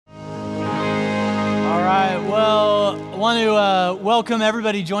welcome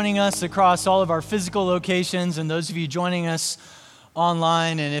everybody joining us across all of our physical locations and those of you joining us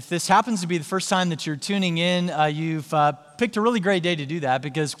online. And if this happens to be the first time that you're tuning in, you've picked a really great day to do that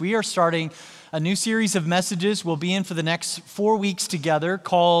because we are starting a new series of messages we'll be in for the next 4 weeks together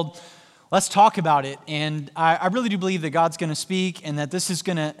called Let's Talk About It. And I really do believe that God's going to speak and that this is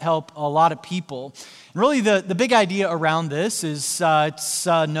going to help a lot of people. And really the big idea around this is it's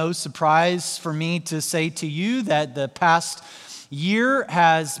no surprise for me to say to you that the past year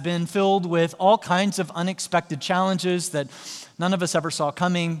has been filled with all kinds of unexpected challenges that none of us ever saw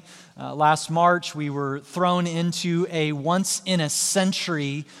coming. Last March, we were thrown into a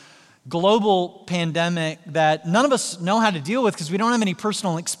once-in-a-century global pandemic that none of us know how to deal with because we don't have any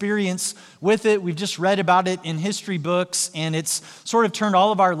personal experience with it. We've just read about it in history books, and it's sort of turned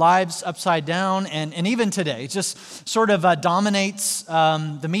all of our lives upside down. And even today, it just sort of dominates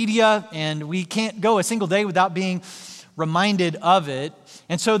the media, and we can't go a single day without being reminded of it.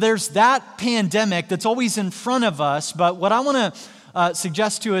 And so there's that pandemic that's always in front of us. But what I want to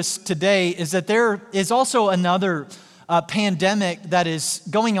suggest to us today is that there is also another pandemic that is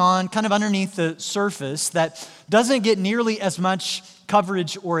going on kind of underneath the surface that doesn't get nearly as much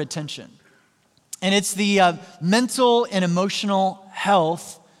coverage or attention. And it's the mental and emotional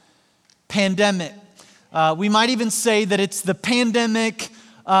health pandemic. We might even say that it's the pandemic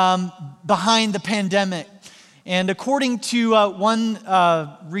behind the pandemic. And according to one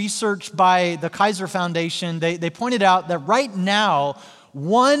research by the Kaiser Foundation, they pointed out that right now,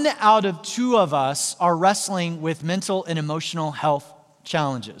 1 out of 2 of us are wrestling with mental and emotional health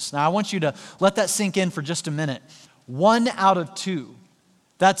challenges. Now, I want you to let that sink in for just a minute. 1 out of 2.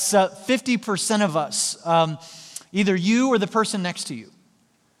 That's 50% of us, either you or the person next to you.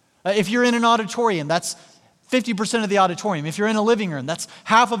 If you're in an auditorium, that's 50% of the auditorium. If you're in a living room, that's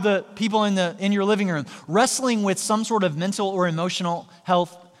half of the people in your living room wrestling with some sort of mental or emotional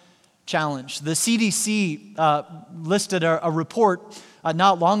health challenge. The CDC listed a report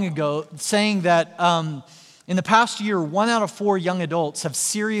not long ago saying that in the past year, 1 out of 4 young adults have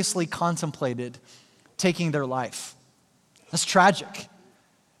seriously contemplated taking their life. That's tragic.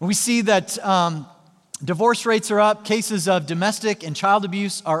 We see that divorce rates are up, cases of domestic and child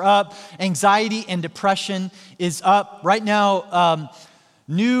abuse are up, anxiety and depression is up. Right now,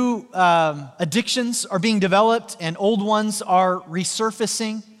 new addictions are being developed and old ones are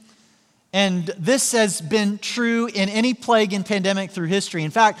resurfacing. And this has been true in any plague and pandemic through history.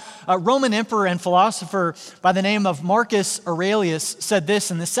 In fact, a Roman emperor and philosopher by the name of Marcus Aurelius said this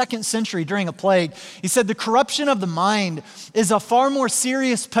in the 2nd century during a plague. He said, "The corruption of the mind is a far more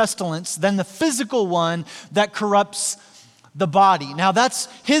serious pestilence than the physical one that corrupts the body." Now, that's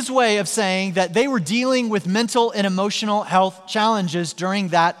his way of saying that they were dealing with mental and emotional health challenges during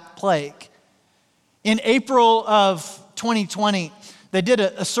that plague. In April of 2020, they did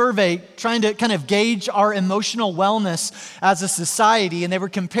a survey trying to kind of gauge our emotional wellness as a society, and they were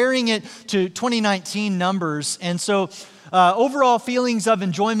comparing it to 2019 numbers. And so overall feelings of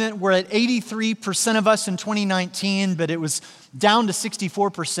enjoyment were at 83% of us in 2019, but it was down to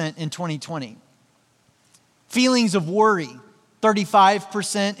 64% in 2020. Feelings of worry,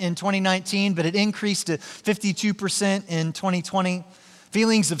 35% in 2019, but it increased to 52% in 2020.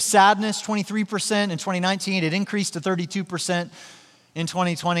 Feelings of sadness, 23% in 2019, it increased to 32% in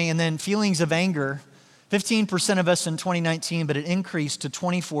 2020, and then feelings of anger, 15% of us in 2019, but it increased to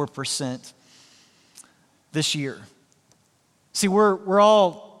 24% this year. See, we're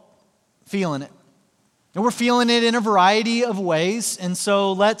all feeling it. And we're feeling it in a variety of ways, and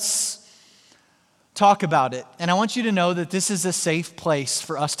so let's talk about it. And I want you to know that this is a safe place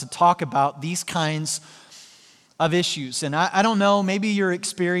for us to talk about these kinds of issues. And I don't know, maybe your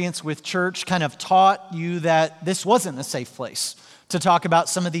experience with church kind of taught you that this wasn't a safe place to talk about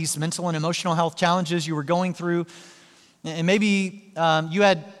some of these mental and emotional health challenges you were going through. And maybe you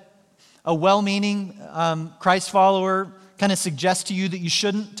had a well-meaning Christ follower kind of suggest to you that you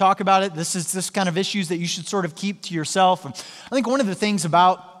shouldn't talk about it. This is this kind of issues that you should sort of keep to yourself. And I think one of the things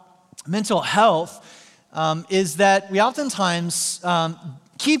about mental health is that we oftentimes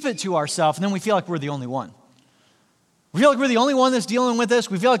keep it to ourselves, and then we feel like we're the only one. We feel like we're the only one that's dealing with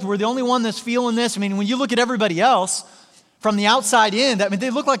this. We feel like we're the only one that's feeling this. I mean, when you look at everybody else, from the outside in, they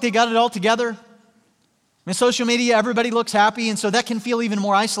look like they got it all together. In social media, everybody looks happy, and so that can feel even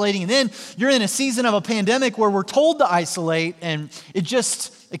more isolating. And then you're in a season of a pandemic where we're told to isolate, and it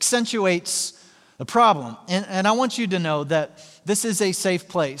just accentuates the problem. And I want you to know that this is a safe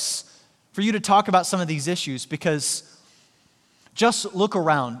place for you to talk about some of these issues, because just look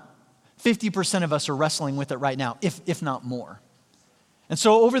around. 50% of us are wrestling with it right now, if not more. And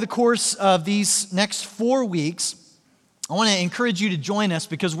so over the course of these next 4 weeks, I want to encourage you to join us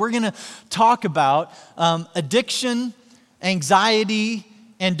because we're going to talk about addiction, anxiety,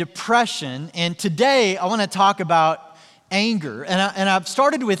 and depression. And today I want to talk about anger. And I've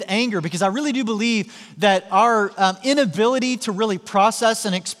started with anger because I really do believe that our inability to really process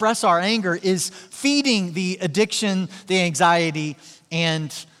and express our anger is feeding the addiction, the anxiety,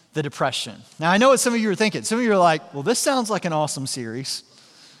 and the depression. Now, I know what some of you are thinking. Some of you are like, well, this sounds like an awesome series.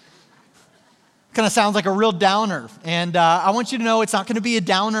 Kind of sounds like a real downer. And I want you to know it's not going to be a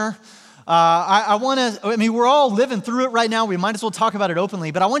downer. We're all living through it right now. We might as well talk about it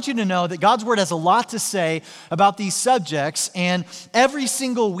openly. But I want you to know that God's Word has a lot to say about these subjects. And every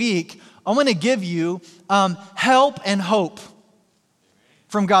single week, I want to give you help and hope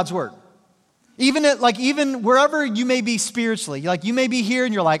from God's Word. Even wherever you may be spiritually, like you may be here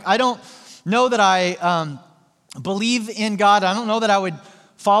and you're like, I don't know that I believe in God. I don't know that I would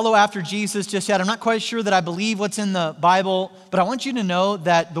follow after Jesus just yet. I'm not quite sure that I believe what's in the Bible, but I want you to know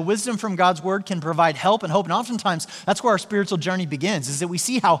that the wisdom from God's Word can provide help and hope. And oftentimes, that's where our spiritual journey begins, is that we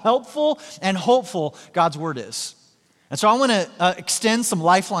see how helpful and hopeful God's Word is. And so I want to extend some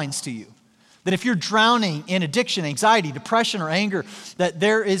lifelines to you, that if you're drowning in addiction, anxiety, depression, or anger, that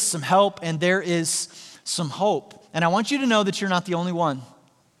there is some help and there is some hope. And I want you to know that you're not the only one,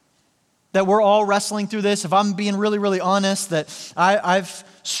 that we're all wrestling through this. If I'm being really, really honest, that I've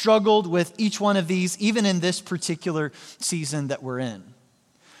struggled with each one of these, even in this particular season that we're in.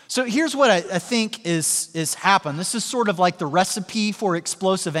 So here's what I think is happened. This is sort of like the recipe for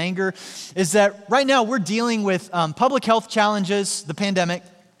explosive anger, is that right now we're dealing with public health challenges, the pandemic,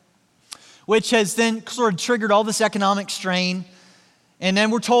 which has then sort of triggered all this economic strain. And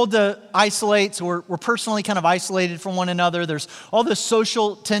then we're told to isolate, so we're personally kind of isolated from one another. There's all this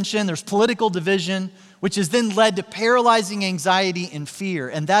social tension, there's political division, which has then led to paralyzing anxiety and fear.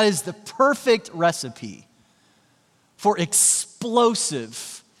 And that is the perfect recipe for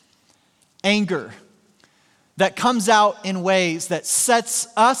explosive anger that comes out in ways that sets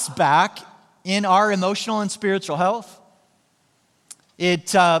us back in our emotional and spiritual health.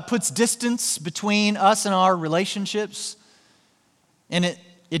 It puts distance between us and our relationships. And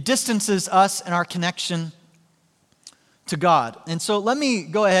it distances us and our connection to God. And so let me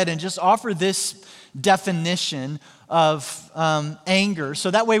go ahead and just offer this definition of anger.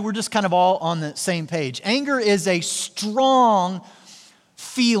 So that way we're just kind of all on the same page. Anger is a strong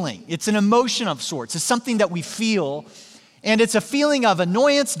feeling. It's an emotion of sorts. It's something that we feel. And it's a feeling of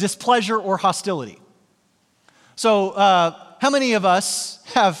annoyance, displeasure, or hostility. So how many of us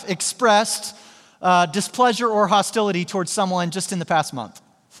have expressed displeasure or hostility towards someone just in the past month?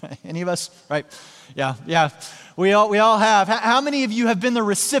 Any of us? Right? Yeah. We all have. How many of you have been the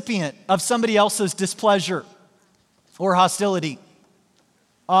recipient of somebody else's displeasure or hostility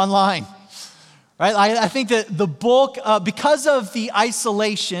online? Right? I think that the bulk, because of the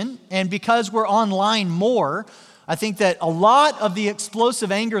isolation and because we're online more, I think that a lot of the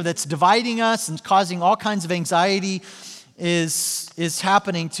explosive anger that's dividing us and causing all kinds of anxiety is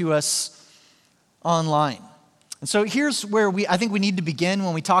happening to us online. And so here's where I think we need to begin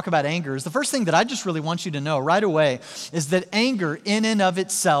when we talk about anger. Is the first thing that I just really want you to know right away is that anger in and of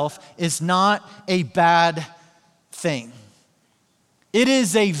itself is not a bad thing. It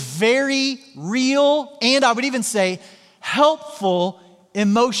is a very real, and I would even say helpful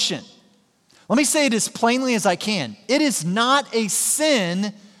emotion. Let me say it as plainly as I can. It is not a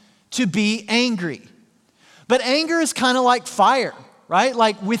sin to be angry. But anger is kind of like fire. Right?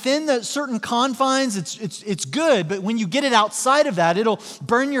 Like within the certain confines, it's good, but when you get it outside of that, it'll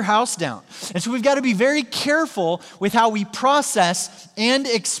burn your house down. And so we've got to be very careful with how we process and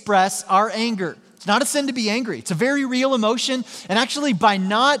express our anger. It's not a sin to be angry. It's a very real emotion. And actually, by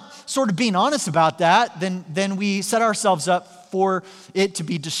not sort of being honest about that, then we set ourselves up for it to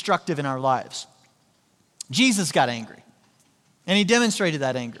be destructive in our lives. Jesus got angry, and he demonstrated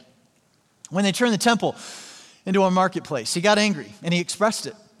that anger. When they turned the temple into a marketplace, he got angry and he expressed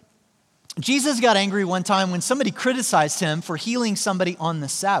it. Jesus got angry one time when somebody criticized him for healing somebody on the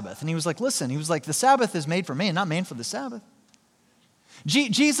Sabbath. And he was like, the Sabbath is made for man, not man for the Sabbath.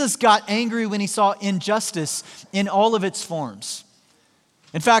 Jesus got angry when he saw injustice in all of its forms.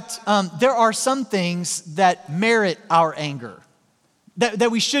 In fact, there are some things that merit our anger.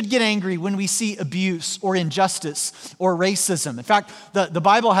 That we should get angry when we see abuse or injustice or racism. In fact, the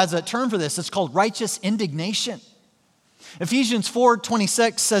Bible has a term for this. It's called righteous indignation. Ephesians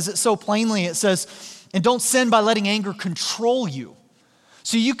 4:26 says it so plainly. It says, and don't sin by letting anger control you.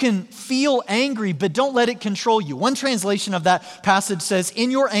 So you can feel angry, but don't let it control you. One translation of that passage says,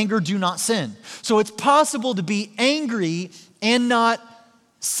 in your anger, do not sin. So it's possible to be angry and not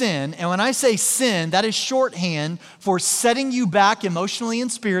sin. And when I say sin, that is shorthand for setting you back emotionally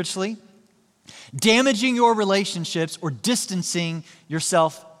and spiritually, damaging your relationships, or distancing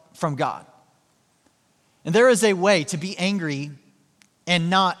yourself from God. And there is a way to be angry and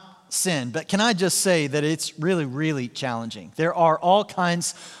not sin. But can I just say that it's really, really challenging. There are all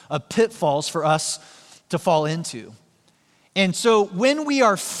kinds of pitfalls for us to fall into. And so when we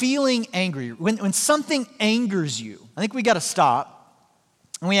are feeling angry, when something angers you, I think we got to stop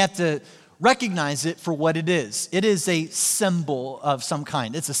and we have to recognize it for what it is. It is a symbol of some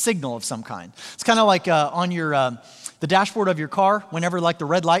kind. It's a signal of some kind. It's kind of like on your the dashboard of your car, whenever like the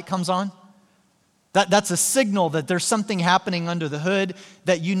red light comes on. That's a signal that there's something happening under the hood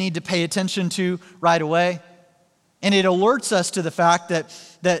that you need to pay attention to right away. And it alerts us to the fact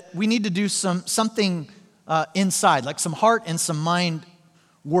that we need to do something inside, like some heart and some mind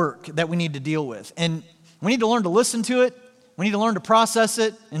work that we need to deal with. And we need to learn to listen to it. We need to learn to process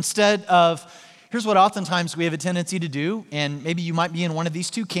it instead of, here's what oftentimes we have a tendency to do, and maybe you might be in one of these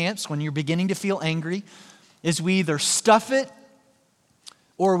two camps when you're beginning to feel angry, is we either stuff it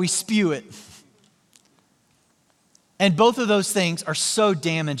or we spew it. And both of those things are so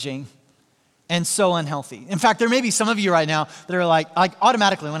damaging and so unhealthy. In fact, there may be some of you right now that are like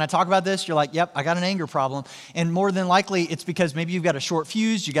automatically when I talk about this, you're like, yep, I got an anger problem. And more than likely, it's because maybe you've got a short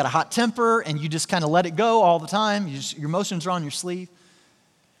fuse, you got a hot temper, and you just kind of let it go all the time. Your emotions are on your sleeve.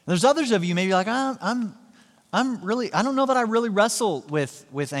 And there's others of you maybe like, I'm really, I don't know that I really wrestle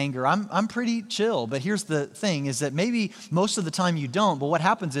with anger. I'm pretty chill. But here's the thing is that maybe most of the time you don't. But what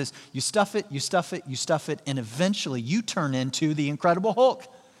happens is you stuff it, and eventually you turn into the Incredible Hulk.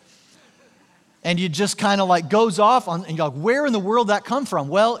 And you just kind of like goes off on, and you're like, where in the world did that come from?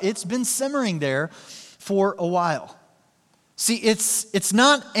 Well, it's been simmering there for a while. See, it's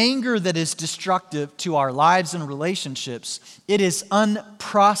not anger that is destructive to our lives and relationships. It is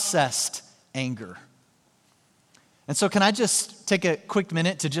unprocessed anger. And so can I just take a quick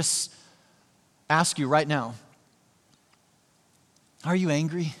minute to just ask you right now, are you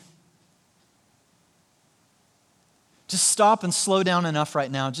angry? Just stop and slow down enough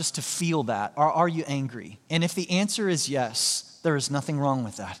right now just to feel that. Are you angry? And if the answer is yes, there is nothing wrong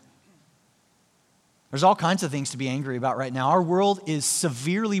with that. There's all kinds of things to be angry about right now. Our world is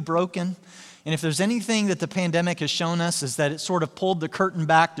severely broken. And if there's anything that the pandemic has shown us is that it sort of pulled the curtain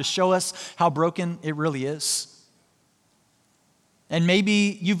back to show us how broken it really is. And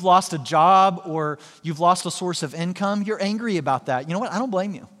maybe you've lost a job or you've lost a source of income. You're angry about that. You know what? I don't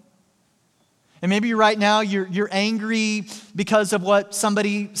blame you. And maybe right now you're angry because of what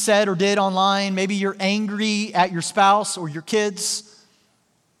somebody said or did online. Maybe you're angry at your spouse or your kids.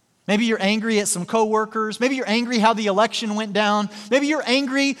 Maybe you're angry at some coworkers. Maybe you're angry how the election went down. Maybe you're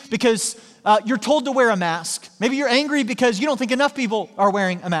angry because you're told to wear a mask. Maybe you're angry because you don't think enough people are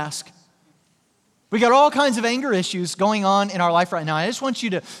wearing a mask. We got all kinds of anger issues going on in our life right now. I just want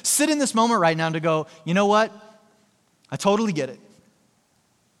you to sit in this moment right now and to go, you know what? I totally get it.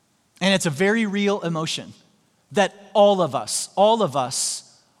 And it's a very real emotion that all of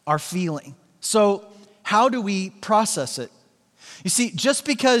us are feeling. So how do we process it? You see, just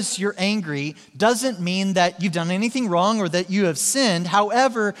because you're angry doesn't mean that you've done anything wrong or that you have sinned.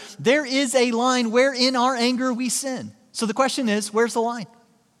 However, there is a line where in our anger we sin. So the question is, where's the line?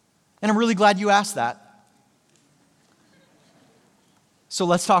 And I'm really glad you asked that. So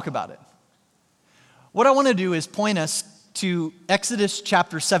let's talk about it. What I want to do is point us to Exodus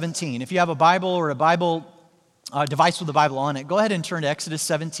chapter 17. If you have a Bible or a Bible device with a Bible on it, go ahead and turn to Exodus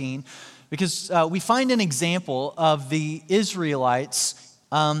 17 because we find an example of the Israelites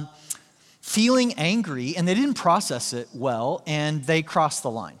feeling angry and they didn't process it well and they crossed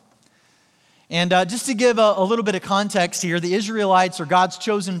the line. And just to give a little bit of context here, the Israelites are God's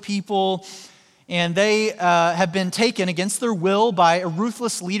chosen people and they have been taken against their will by a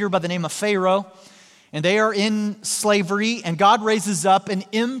ruthless leader by the name of Pharaoh. And they are in slavery, and God raises up an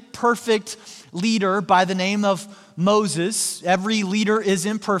imperfect leader by the name of Moses. Every leader is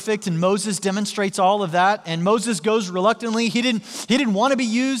imperfect, and Moses demonstrates all of that. And Moses goes reluctantly. He didn't want to be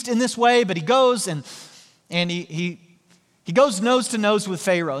used in this way, but he goes and he goes nose to nose with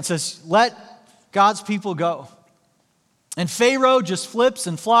Pharaoh and says, "Let God's people go." And Pharaoh just flips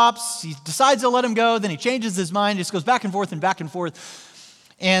and flops. He decides to let him go, then he changes his mind. He just goes back and forth and back and forth.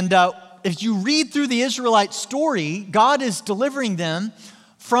 And if you read through the Israelite story, God is delivering them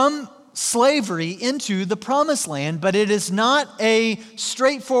from slavery into the promised land, but it is not a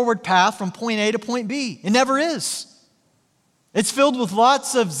straightforward path from point A to point B. It never is. It's filled with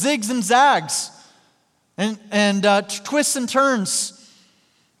lots of zigs and zags and twists and turns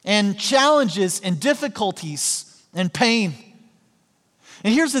and challenges and difficulties and pain.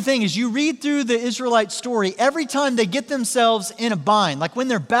 And here's the thing, as you read through the Israelite story, every time they get themselves in a bind, like when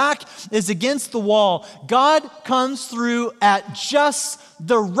their back is against the wall, God comes through at just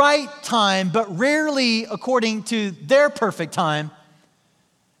the right time, but rarely according to their perfect time.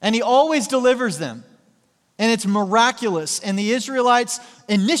 And he always delivers them. And it's miraculous. And the Israelites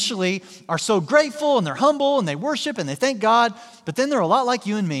initially are so grateful and they're humble and they worship and they thank God. But then they're a lot like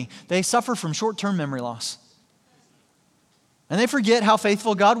you and me. They suffer from short-term memory loss. And they forget how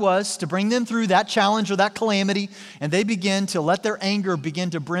faithful God was to bring them through that challenge or that calamity. And they begin to let their anger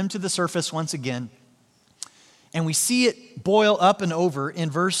begin to brim to the surface once again. And we see it boil up and over in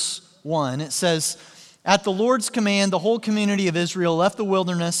verse 1. It says, "At the Lord's command, the whole community of Israel left the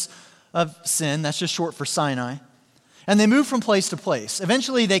wilderness of Sin," that's just short for Sinai, "and they moved from place to place.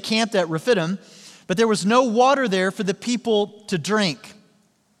 Eventually they camped at Rephidim, but there was no water there for the people to drink.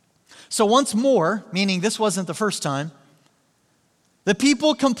 So once more," meaning this wasn't the first time, "the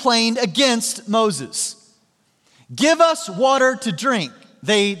people complained against Moses. 'Give us water to drink,'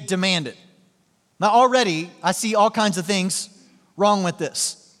 they demanded." Now already I see all kinds of things wrong with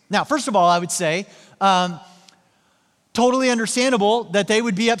this. Now, first of all, I would say, totally understandable that they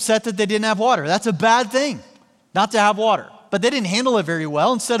would be upset that they didn't have water. That's a bad thing, not to have water. But they didn't handle it very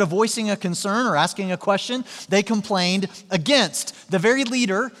well. Instead of voicing a concern or asking a question, they complained against the very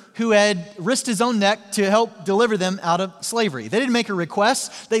leader who had risked his own neck to help deliver them out of slavery. They didn't make a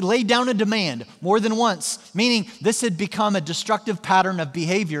request. They laid down a demand more than once, meaning this had become a destructive pattern of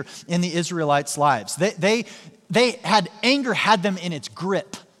behavior in the Israelites' lives. They had anger had them in its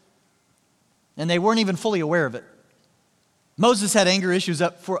grip, and they weren't even fully aware of it. Moses had anger issues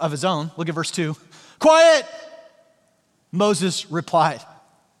of his own. Look at verse 2. "Quiet!" Moses replied,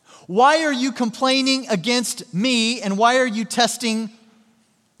 "Why are you complaining against me, and why are you testing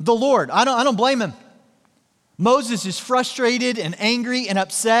the Lord?" I don't blame him. Moses is frustrated and angry and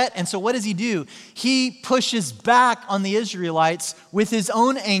upset, and so what does he do? He pushes back on the Israelites with his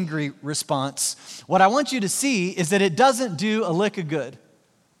own angry response. What I want you to see is that it doesn't do a lick of good.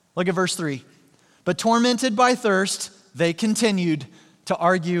 Look at verse 3. "But tormented by thirst, they continued to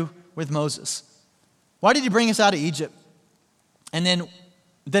argue with Moses." Why did he bring us out of Egypt? And then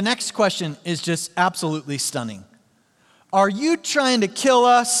the next question is just absolutely stunning. "Are you trying to kill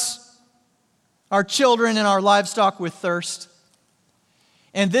us, our children, and our livestock with thirst?"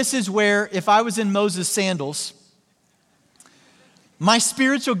 And this is where, if I was in Moses' sandals, my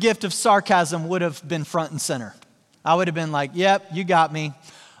spiritual gift of sarcasm would have been front and center. I would have been like, "Yep, you got me.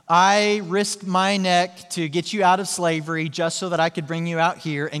 I risked my neck to get you out of slavery just so that I could bring you out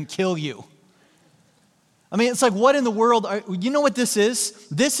here and kill you." I mean, it's like, what in the world? You know what this is?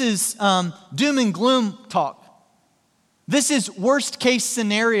 This is doom and gloom talk. This is worst case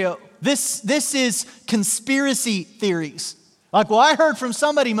scenario. This is conspiracy theories. Like, well, I heard from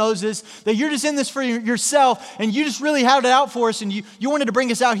somebody, Moses, that you're just in this for yourself, and you just really had it out for us, and you wanted to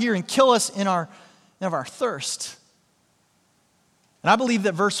bring us out here and kill us in our thirst. And I believe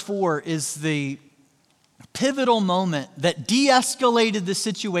that verse 4 is the pivotal moment that de-escalated the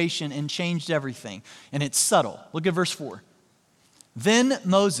situation and changed everything. And it's subtle. Look at verse 4. "Then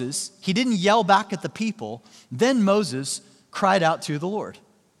Moses," he didn't yell back at the people, "then Moses cried out to the Lord."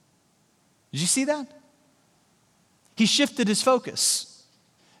 Did you see that? He shifted his focus.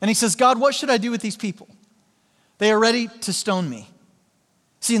 And he says, "God, what should I do with these people? They are ready to stone me."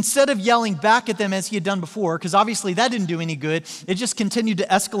 See, instead of yelling back at them as he had done before, because obviously that didn't do any good, it just continued to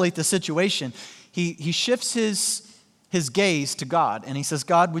escalate the situation. He shifts his gaze to God, and he says,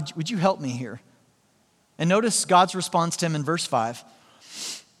 "God, would you help me here?" And notice God's response to him in verse 5.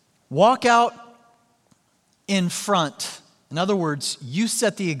 "Walk out in front." In other words, you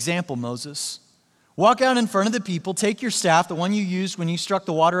set the example, Moses. "Walk out in front of the people, take your staff, the one you used when you struck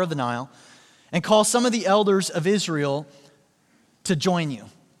the water of the Nile, and call some of the elders of Israel to join you."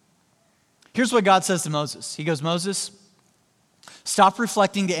 Here's what God says to Moses. He goes, "Moses, stop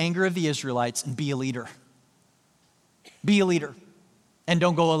reflecting the anger of the Israelites and be a leader. Be a leader and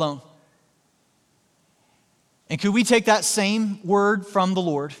don't go alone." And could we take that same word from the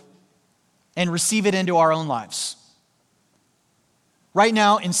Lord and receive it into our own lives? Right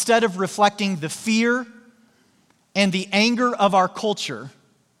now, instead of reflecting the fear and the anger of our culture,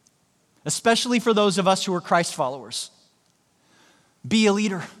 especially for those of us who are Christ followers, be a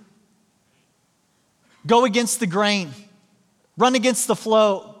leader. Go against the grain. Run against the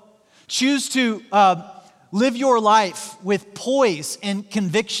flow. Choose to live your life with poise and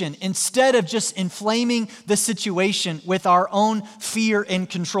conviction instead of just inflaming the situation with our own fear and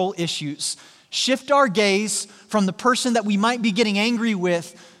control issues. Shift our gaze from the person that we might be getting angry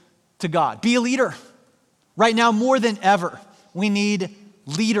with to God. Be a leader. Right now, more than ever, we need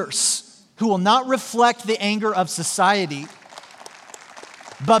leaders who will not reflect the anger of society,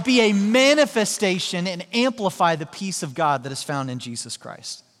 but be a manifestation and amplify the peace of God that is found in Jesus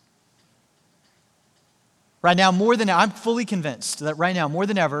Christ. Right now, I'm fully convinced that right now, more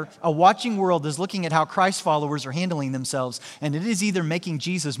than ever, a watching world is looking at how Christ followers are handling themselves, and it is either making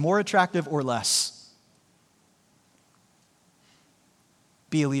Jesus more attractive or less.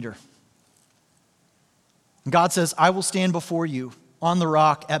 Be a leader. God says, I will stand before you on the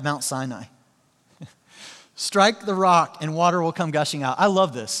rock at Mount Sinai. Strike the rock and water will come gushing out. I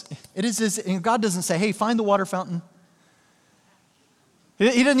love this. It is this, and God doesn't say, hey, find the water fountain.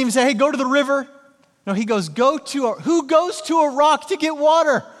 He doesn't even say, hey, go to the river. No, he goes, who goes to a rock to get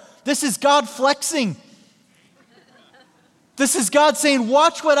water? This is God flexing. This is God saying,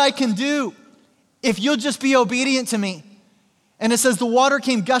 watch what I can do if you'll just be obedient to me. And it says the water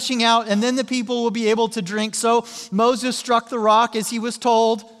came gushing out, and then the people will be able to drink. So Moses struck the rock as he was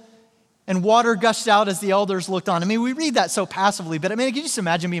told, and water gushed out as the elders looked on. I mean, we read that so passively, but I mean, can you just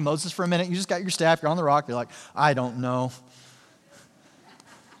imagine being Moses for a minute? You just got your staff, you're on the rock, you're like, I don't know.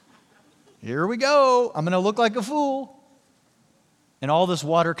 Here we go. I'm going to look like a fool. And all this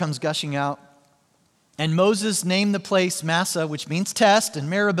water comes gushing out. And Moses named the place Massah, which means test, and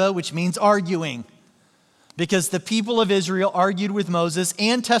Meribah, which means arguing. Because the people of Israel argued with Moses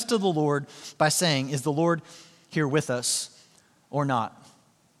and tested the Lord by saying, is the Lord here with us or not?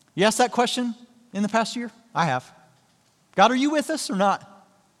 You asked that question in the past year? I have. God, are you with us or not?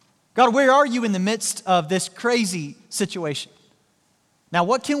 God, where are you in the midst of this crazy situation? Now,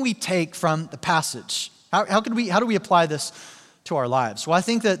 what can we take from the passage? How do we apply this to our lives? Well, I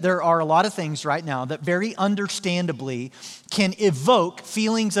think that there are a lot of things right now that very understandably can evoke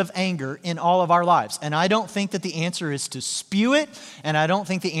feelings of anger in all of our lives. And I don't think that the answer is to spew it, and I don't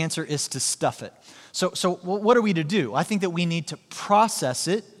think the answer is to stuff it. So what are we to do? I think that we need to process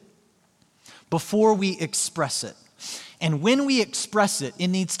it before we express it. And when we express it, it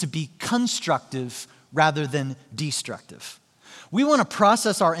needs to be constructive rather than destructive. We want to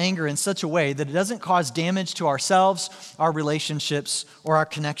process our anger in such a way that it doesn't cause damage to ourselves, our relationships, or our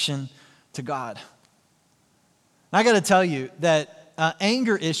connection to God. And I got to tell you that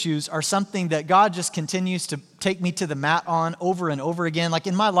anger issues are something that God just continues to take me to the mat on over and over again. Like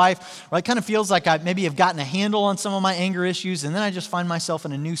in my life, where it kind of feels like I maybe have gotten a handle on some of my anger issues, and then I just find myself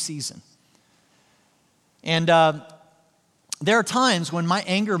in a new season. And there are times when my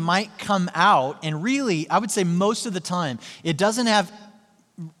anger might come out, and really, I would say most of the time,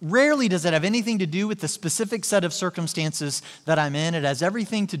 rarely does it have anything to do with the specific set of circumstances that I'm in. It has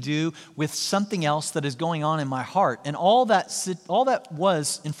everything to do with something else that is going on in my heart. And all that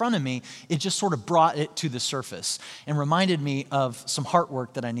was in front of me, it just sort of brought it to the surface and reminded me of some heart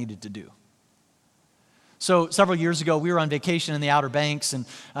work that I needed to do. So several years ago, we were on vacation in the Outer Banks, and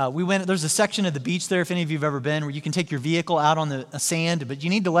there's a section of the beach there, if any of you have ever been, where you can take your vehicle out on the sand, but you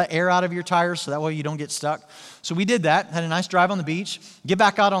need to let air out of your tires so that way you don't get stuck. So we did that, had a nice drive on the beach, get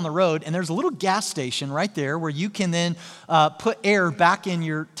back out on the road, and there's a little gas station right there where you can then put air back in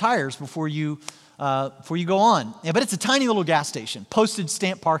your tires before you go on. Yeah, but it's a tiny little gas station, postage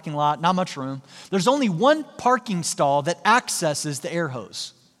stamp parking lot, not much room. There's only one parking stall that accesses the air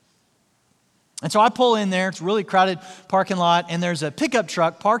hose. And so I pull in there, it's a really crowded parking lot, and there's a pickup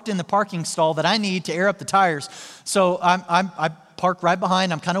truck parked in the parking stall that I need to air up the tires. So I park right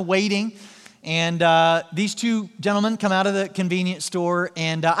behind, I'm kind of waiting, and these two gentlemen come out of the convenience store,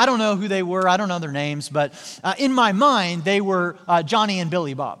 and I don't know who they were, I don't know their names, but in my mind, they were Johnny and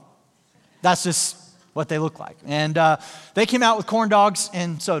Billy Bob. That's just what they look like. And they came out with corn dogs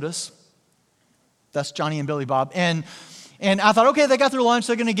and sodas. That's Johnny and Billy Bob. And I thought, okay, they got their lunch,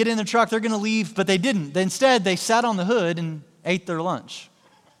 they're going to get in the truck, they're going to leave, but they didn't. Instead, they sat on the hood and ate their lunch.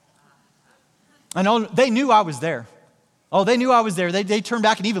 And they knew I was there. Oh, they knew I was there. They turned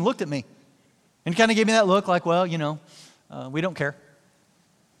back and even looked at me and kind of gave me that look like, well, we don't care.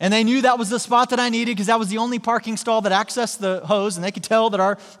 And they knew that was the spot that I needed because that was the only parking stall that accessed the hose, and they could tell that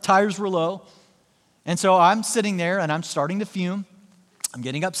our tires were low. And so I'm sitting there and I'm starting to fume. I'm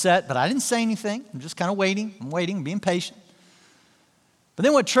getting upset, but I didn't say anything. I'm just kind of waiting. I'm waiting, being patient. But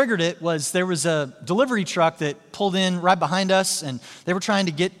then what triggered it was there was a delivery truck that pulled in right behind us, and they were trying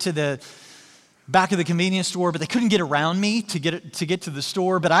to get to the back of the convenience store, but they couldn't get around me to get to the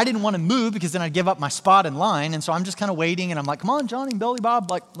store. But I didn't want to move because then I'd give up my spot in line. And so I'm just kind of waiting, and I'm like, come on, Johnny, Billy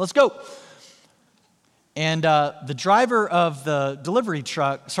Bob, let's go. And the driver of the delivery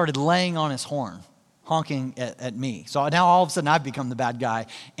truck started laying on his horn, honking at me. So now all of a sudden I've become the bad guy.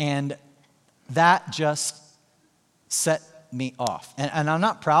 And that just set me off. And I'm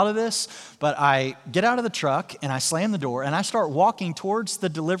not proud of this, but I get out of the truck and I slam the door and I start walking towards the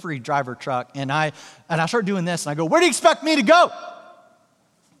delivery driver truck and I start doing this and I go, "Where do you expect me to go?"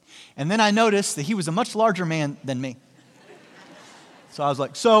 And then I noticed that he was a much larger man than me. So I was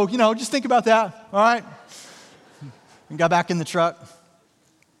like, "So, just think about that, all right?" And got back in the truck.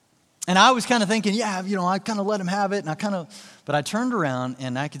 And I was kind of thinking, I kind of let him have it. But I turned around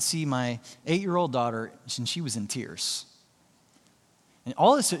and I could see my 8-year-old daughter, and she was in tears. And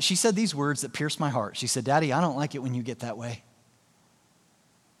all this, she said these words that pierced my heart. She said, "Daddy, I don't like it when you get that way."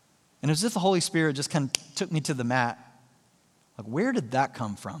 And it was as if the Holy Spirit just kind of took me to the mat. Like, where did that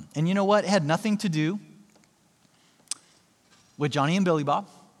come from? And you know what? It had nothing to do with Johnny and Billy Bob.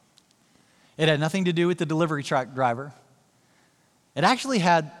 It had nothing to do with the delivery truck driver. It actually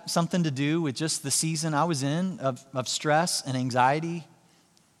had something to do with just the season I was in of stress and anxiety,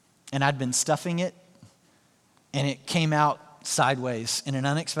 and I'd been stuffing it, and it came out sideways in an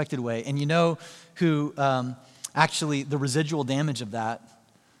unexpected way. And you know who actually the residual damage of that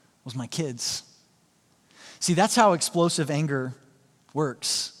was my kids. See, that's how explosive anger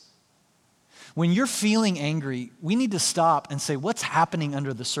works. When you're feeling angry, we need to stop and say, what's happening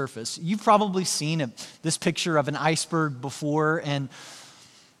under the surface? You've probably seen this picture of an iceberg before, and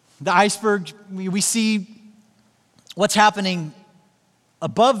the iceberg, we see what's happening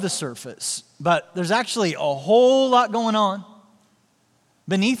above the surface, but there's actually a whole lot going on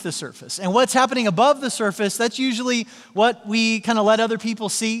beneath the surface. And what's happening above the surface, that's usually what we kind of let other people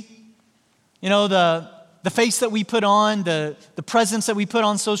see. The face that we put on, the presence that we put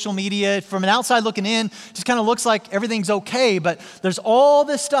on social media. From an outside looking in, just kind of looks like everything's okay, but there's all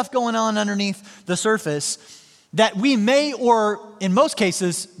this stuff going on underneath the surface that we may, or in most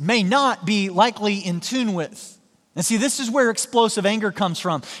cases, may not be likely in tune with. And see, this is where explosive anger comes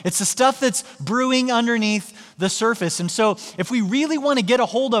from. It's the stuff that's brewing underneath the surface. And so if we really want to get a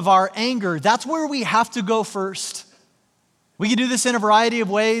hold of our anger, that's where we have to go first. We can do this in a variety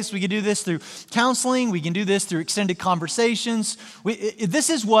of ways. We can do this through counseling. We can do this through extended conversations. This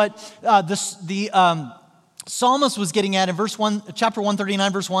is what the psalmist was getting at in chapter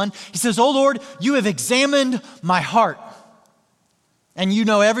 139, verse 1. He says, "O Lord, you have examined my heart, and you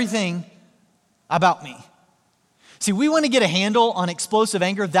know everything about me." See, we want to get a handle on explosive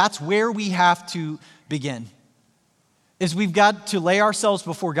anger. That's where we have to begin. Is we've got to lay ourselves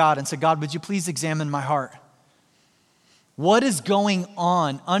before God and say, "God, would you please examine my heart? What is going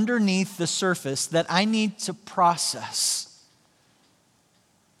on underneath the surface that I need to process?"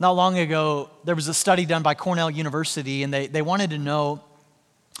 Not long ago, there was a study done by Cornell University, and they wanted to know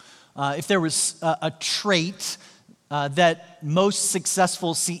if there was a trait that most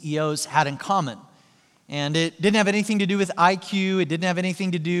successful CEOs had in common. And it didn't have anything to do with IQ. It didn't have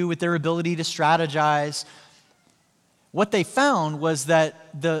anything to do with their ability to strategize. What they found was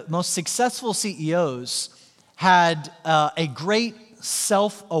that the most successful CEOs had a great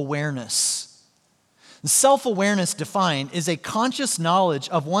self-awareness. Self-awareness defined is a conscious knowledge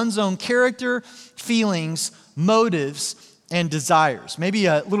of one's own character, feelings, motives, and desires. Maybe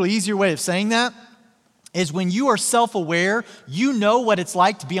a little easier way of saying that is when you are self-aware, you know what it's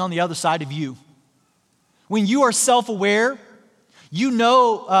like to be on the other side of you. When you are self-aware, you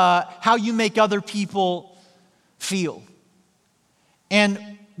know how you make other people feel.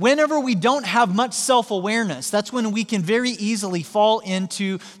 And whenever we don't have much self-awareness, that's when we can very easily fall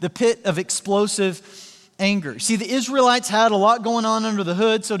into the pit of explosive anger. See, the Israelites had a lot going on under the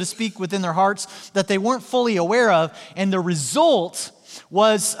hood, so to speak, within their hearts that they weren't fully aware of, and the result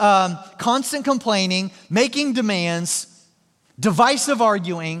was constant complaining, making demands, divisive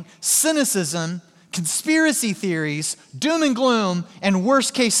arguing, cynicism, conspiracy theories, doom and gloom, and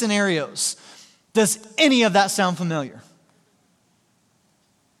worst case scenarios. Does any of that sound familiar?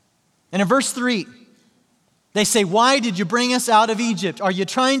 And in verse 3, they say, "Why did you bring us out of Egypt? Are you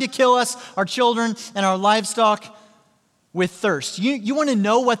trying to kill us, our children, and our livestock with thirst?" You want to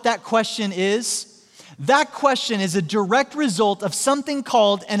know what that question is? That question is a direct result of something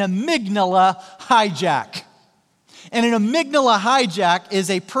called an amygdala hijack. And an amygdala hijack is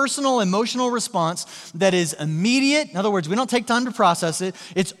a personal emotional response that is immediate. In other words, we don't take time to process it.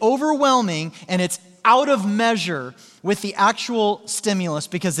 It's overwhelming, and it's out of measure with the actual stimulus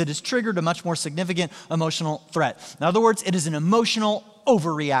because it has triggered a much more significant emotional threat. In other words, it is an emotional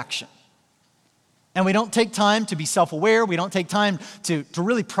overreaction. And we don't take time to be self-aware. We don't take time to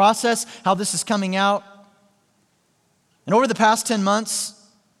really process how this is coming out. And over the past 10 months,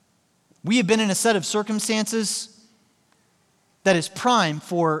 we have been in a set of circumstances that is prime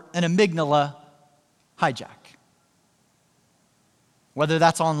for an amygdala hijack. Whether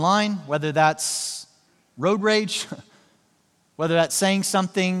that's online, whether that's road rage, whether that's saying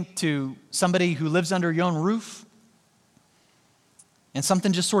something to somebody who lives under your own roof, and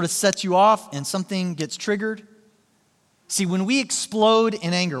something just sort of sets you off and something gets triggered. See, when we explode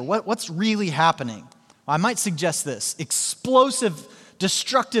in anger, what's really happening? I might suggest this. Explosive,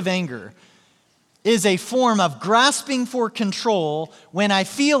 destructive anger is a form of grasping for control when I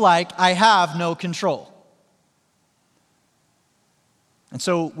feel like I have no control. And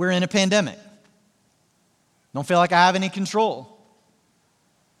so we're in a pandemic. Don't feel like I have any control.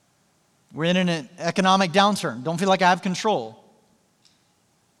 We're in an economic downturn. Don't feel like I have control.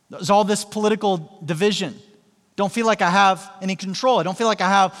 There's all this political division. Don't feel like I have any control. I don't feel like I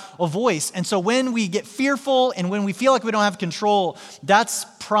have a voice. And so when we get fearful and when we feel like we don't have control, that's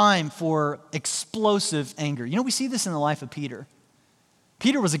prime for explosive anger. You know, we see this in the life of Peter.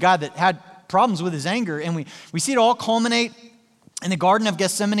 Peter was a guy that had problems with his anger, and we see it all culminate in the Garden of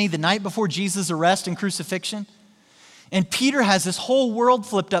Gethsemane the night before Jesus' arrest and crucifixion. And Peter has this whole world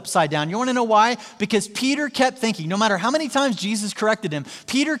flipped upside down. You want to know why? Because Peter kept thinking, no matter how many times Jesus corrected him,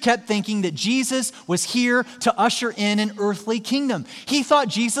 Peter kept thinking that Jesus was here to usher in an earthly kingdom. He thought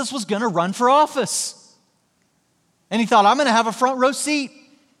Jesus was going to run for office. And he thought, I'm going to have a front row seat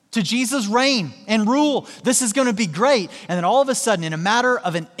to Jesus' reign and rule. This is going to be great. And then all of a sudden, in a matter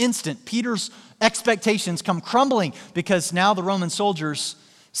of an instant, Peter's expectations come crumbling because now the Roman soldiers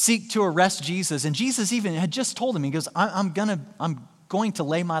seek to arrest Jesus. And Jesus even had just told him, he goes, I'm going to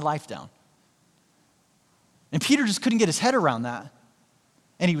lay my life down. And Peter just couldn't get his head around that.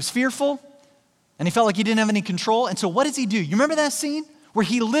 And he was fearful, and he felt like he didn't have any control. And so what does he do? You remember that scene? Where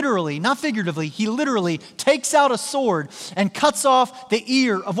he literally, not figuratively, he literally takes out a sword and cuts off the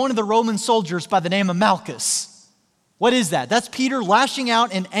ear of one of the Roman soldiers by the name of Malchus. What is that? That's Peter lashing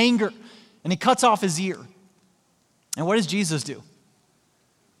out in anger, and he cuts off his ear. And what does Jesus do?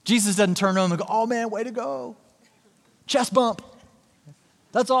 Jesus doesn't turn to him and go, oh man, way to go. Chest bump.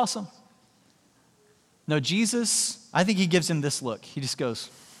 That's awesome. No, Jesus, I think he gives him this look. He just goes,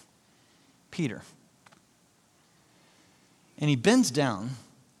 Peter. And he bends down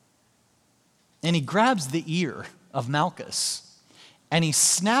and he grabs the ear of Malchus and he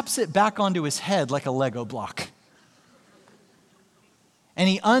snaps it back onto his head like a Lego block. And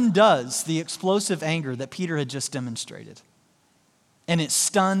he undoes the explosive anger that Peter had just demonstrated. And it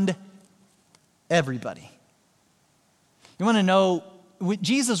stunned everybody. You want to know,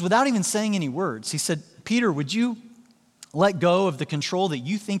 Jesus, without even saying any words, he said, Peter, would you let go of the control that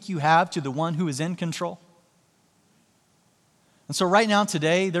you think you have to the one who is in control? And so right now,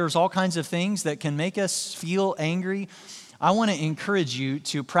 today, there's all kinds of things that can make us feel angry. I want to encourage you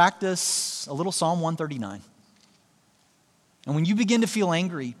to practice a little Psalm 139. And when you begin to feel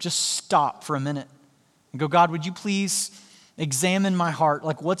angry, just stop for a minute and go, God, would you please examine my heart,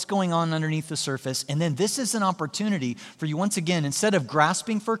 like what's going on underneath the surface? And then this is an opportunity for you, once again, instead of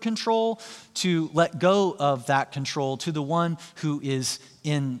grasping for control, to let go of that control to the one who is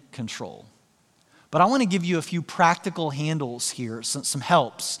in control. But I want to give you a few practical handles here, some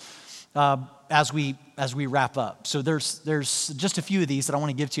helps as we wrap up. So there's just a few of these that I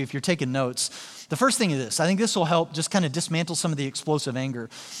want to give to you if you're taking notes. The first thing is this. I think this will help just kind of dismantle some of the explosive anger,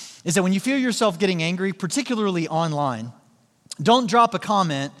 is that when you feel yourself getting angry, particularly online, don't drop a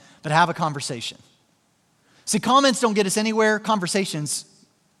comment, but have a conversation. See, comments don't get us anywhere. Conversations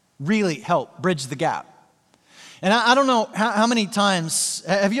really help bridge the gap. And I don't know how many times,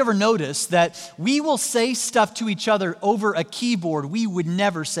 have you ever noticed that we will say stuff to each other over a keyboard we would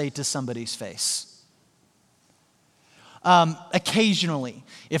never say to somebody's face? Occasionally,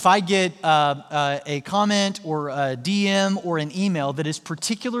 if I get a comment or a DM or an email that is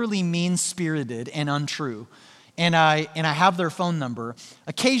particularly mean-spirited and untrue, and I have their phone number,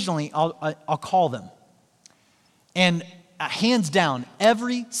 occasionally I'll call them. And hands down,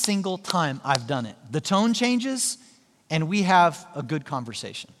 every single time I've done it, the tone changes and we have a good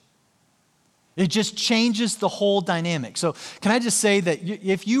conversation. It just changes the whole dynamic. So can I just say that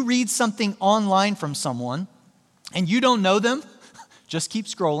if you read something online from someone and you don't know them, just keep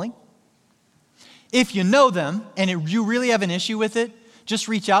scrolling. If you know them and you really have an issue with it, just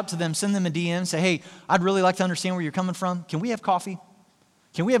reach out to them, send them a DM, say, hey, I'd really like to understand where you're coming from. Can we have coffee?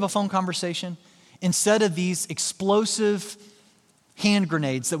 Can we have a phone conversation? Instead of these explosive hand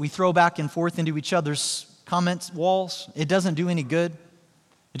grenades that we throw back and forth into each other's comments walls, it doesn't do any good.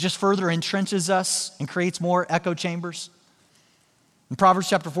 It just further entrenches us and creates more echo chambers. In Proverbs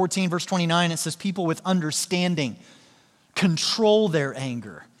chapter 14, verse 29, it says, people with understanding control their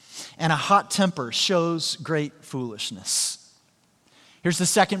anger, and a hot temper shows great foolishness. Here's the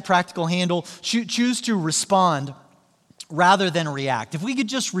second practical handle. Choose to respond rather than react. If we could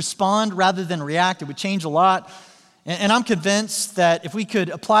just respond rather than react, it would change a lot. And I'm convinced that if we could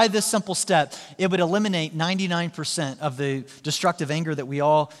apply this simple step, it would eliminate 99% of the destructive anger that we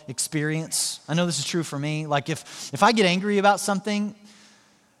all experience. I know this is true for me. Like if I get angry about something,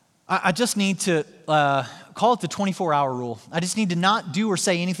 I just need to call it the 24-hour rule. I just need to not do or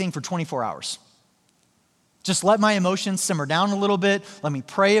say anything for 24 hours. Just let my emotions simmer down a little bit. Let me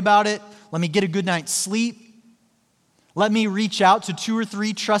pray about it. Let me get a good night's sleep. Let me reach out to 2 or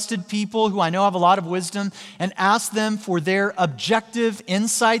 3 trusted people who I know have a lot of wisdom and ask them for their objective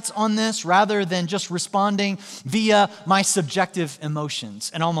insights on this rather than just responding via my subjective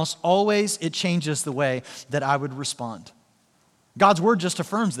emotions. And almost always it changes the way that I would respond. God's word just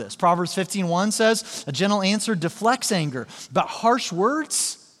affirms this. Proverbs 15:1 says, a gentle answer deflects anger, but harsh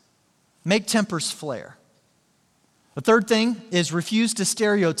words make tempers flare. The third thing is refuse to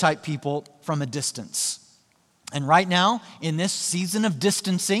stereotype people from a distance. And right now, in this season of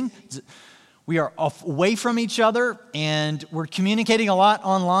distancing, we are away from each other and we're communicating a lot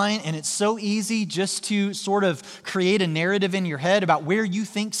online, and it's so easy just to sort of create a narrative in your head about where you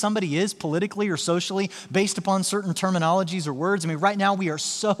think somebody is politically or socially based upon certain terminologies or words. I mean, right now we are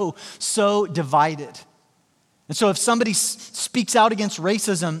so divided. And so if somebody speaks out against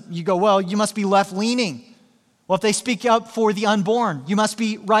racism, you go, well, you must be left-leaning. Well, if they speak up for the unborn, you must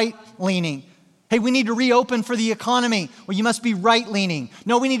be right-leaning. Hey, we need to reopen for the economy. Well, you must be right-leaning.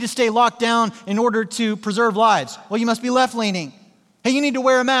 No, we need to stay locked down in order to preserve lives. Well, you must be left-leaning. Hey, you need to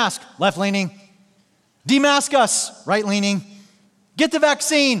wear a mask. Left-leaning. Demask us. Right-leaning. Get the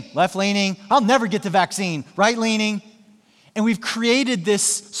vaccine. Left-leaning. I'll never get the vaccine. Right-leaning. And we've created this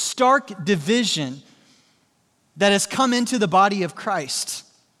stark division that has come into the body of Christ.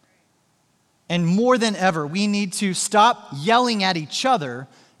 And more than ever, we need to stop yelling at each other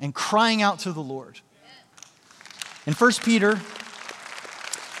and crying out to the Lord. In 1 Peter,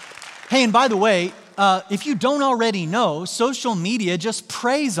 hey, and by the way, if you don't already know, social media just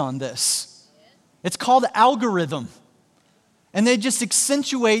preys on this. It's called algorithm. And they just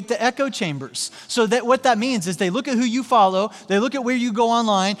accentuate the echo chambers. So that what that means is they look at who you follow, they look at where you go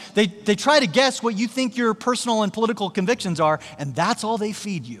online, they try to guess what you think your personal and political convictions are, and that's all they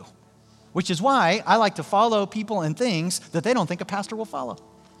feed you. Which is why I like to follow people and things that they don't think a pastor will follow.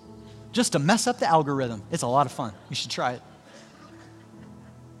 Just to mess up the algorithm. It's a lot of fun. You should try it.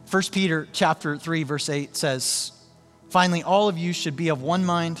 1 Peter chapter 3, verse 8 says, finally, all of you should be of one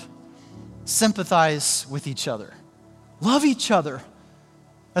mind, sympathize with each other, love each other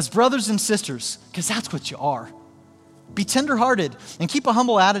as brothers and sisters, because that's what you are. Be tenderhearted and keep a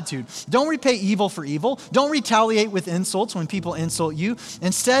humble attitude. Don't repay evil for evil. Don't retaliate with insults when people insult you.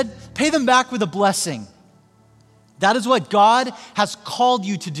 Instead, pay them back with a blessing. That is what God has called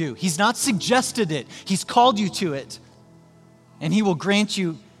you to do. He's not suggested it. He's called you to it. And He will grant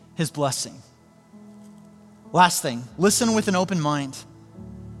you His blessing. Last thing, listen with an open mind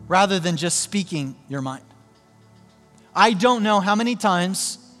rather than just speaking your mind. I don't know how many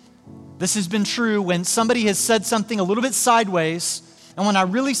times this has been true when somebody has said something a little bit sideways, and when I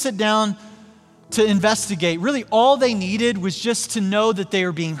really sit down to investigate, really all they needed was just to know that they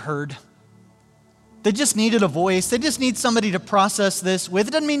are being heard. They just needed a voice. They just need somebody to process this with.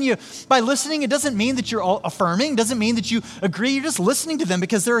 It doesn't mean by listening, it doesn't mean that you're all affirming. It doesn't mean that you agree. You're just listening to them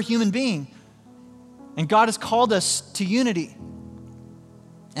because they're a human being. And God has called us to unity.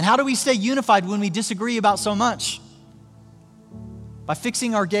 And how do we stay unified when we disagree about so much? By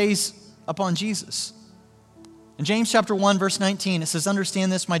fixing our gaze upon Jesus. In James chapter 1, verse 19, it says,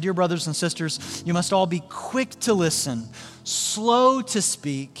 understand this, my dear brothers and sisters, you must all be quick to listen, slow to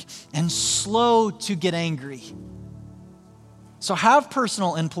speak, and slow to get angry. So have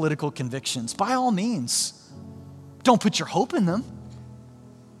personal and political convictions, by all means. Don't put your hope in them.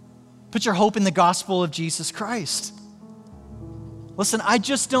 Put your hope in the gospel of Jesus Christ. Listen, I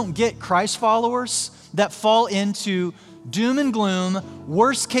just don't get Christ followers that fall into doom and gloom,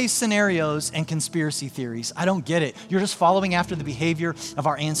 worst case scenarios, and conspiracy theories. I don't get it. You're just following after the behavior of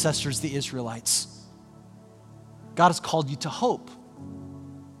our ancestors, the Israelites. God has called you to hope.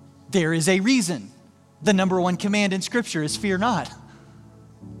 There is a reason. The number one command in Scripture is fear not.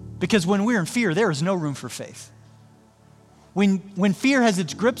 Because when we're in fear, there is no room for faith. When fear has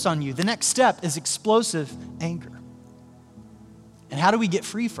its grips on you, the next step is explosive anger. And how do we get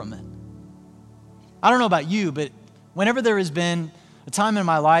free from it? I don't know about you, but whenever there has been a time in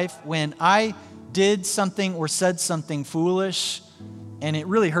my life when I did something or said something foolish and it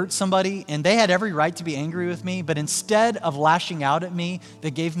really hurt somebody and they had every right to be angry with me, but instead of lashing out at me,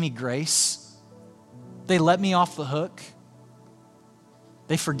 they gave me grace. They let me off the hook.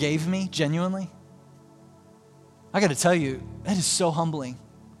 They forgave me genuinely. I got to tell you, that is so humbling.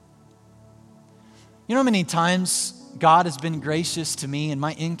 You know how many times God has been gracious to me in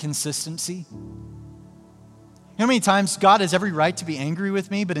my inconsistency? You know how many times God has every right to be angry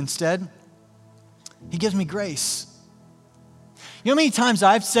with me, but instead, he gives me grace. You know how many times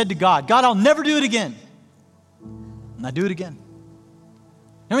I've said to God, God, I'll never do it again. And I do it again.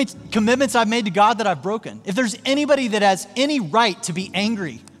 You know how many commitments I've made to God that I've broken? If there's anybody that has any right to be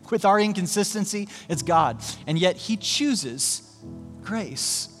angry with our inconsistency, it's God. And yet he chooses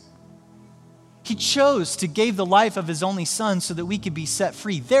grace. He chose to give the life of his only son so that we could be set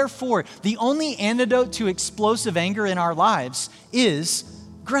free. Therefore, the only antidote to explosive anger in our lives is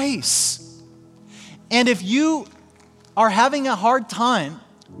grace. And if you are having a hard time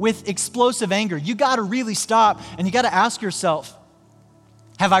with explosive anger, you got to really stop and you got to ask yourself,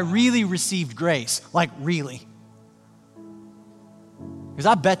 have I really received grace? Like, really? Because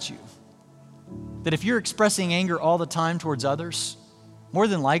I bet you that if you're expressing anger all the time towards others, more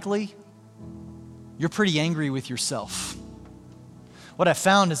than likely, you're pretty angry with yourself. What I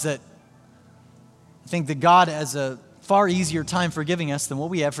found is that I think that God has a far easier time forgiving us than what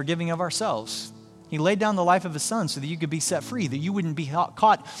we have forgiving of ourselves. He laid down the life of his son so that you could be set free, that you wouldn't be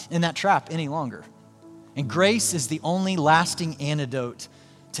caught in that trap any longer. And grace is the only lasting antidote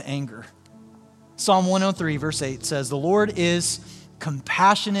to anger. Psalm 103 verse 8 says, "The Lord is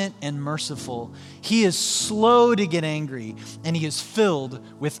compassionate and merciful. He is slow to get angry, and he is filled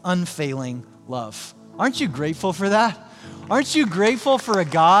with unfailing love." Aren't you grateful for that? Aren't you grateful for a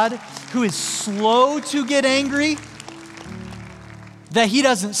God who is slow to get angry? That he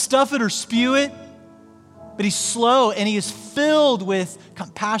doesn't stuff it or spew it, but he's slow and he is filled with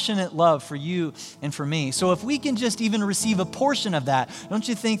compassionate love for you and for me. So if we can just even receive a portion of that, don't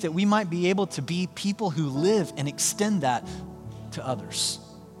you think that we might be able to be people who live and extend that to others?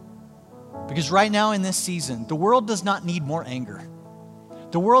 Because right now in this season, the world does not need more anger.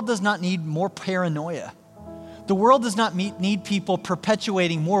 The world does not need more paranoia. The world does not need people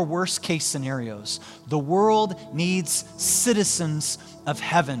perpetuating more worst case scenarios. The world needs citizens of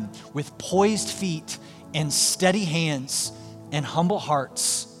heaven with poised feet and steady hands and humble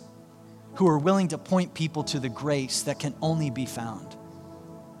hearts who are willing to point people to the grace that can only be found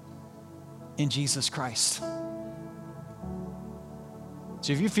in Jesus Christ.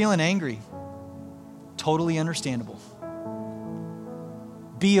 So if you're feeling angry, totally understandable.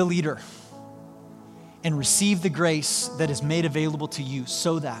 Be a leader and receive the grace that is made available to you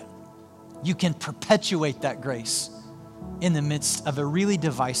so that you can perpetuate that grace in the midst of a really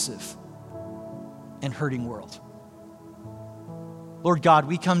divisive and hurting world. Lord God,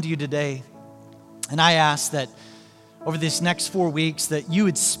 we come to you today, and I ask that over this next 4 weeks that you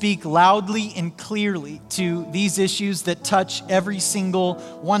would speak loudly and clearly to these issues that touch every single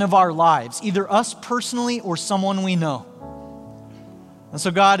one of our lives, either us personally or someone we know. And so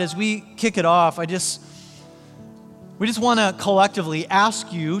God, as we kick it off, we just want to collectively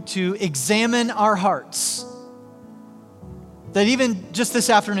ask you to examine our hearts. That even just this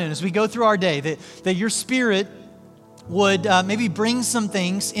afternoon, as we go through our day, that your Spirit would maybe bring some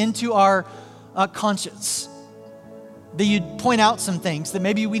things into our conscience. That you'd point out some things that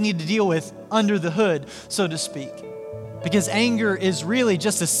maybe we need to deal with under the hood, so to speak. Because anger is really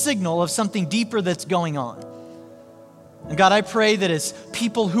just a signal of something deeper that's going on. And God, I pray that as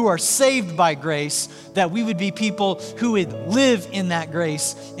people who are saved by grace, that we would be people who would live in that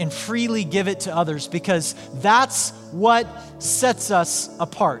grace and freely give it to others, because that's what sets us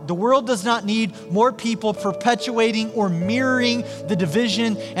apart. The world does not need more people perpetuating or mirroring the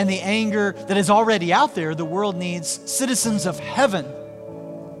division and the anger that is already out there. The world needs citizens of heaven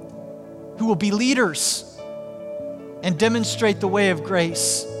who will be leaders and demonstrate the way of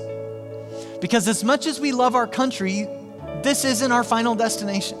grace. Because as much as we love our country, this isn't our final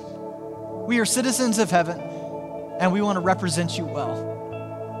destination. We are citizens of heaven, and we want to represent you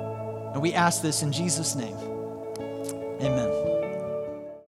well. And we ask this in Jesus' name. Amen.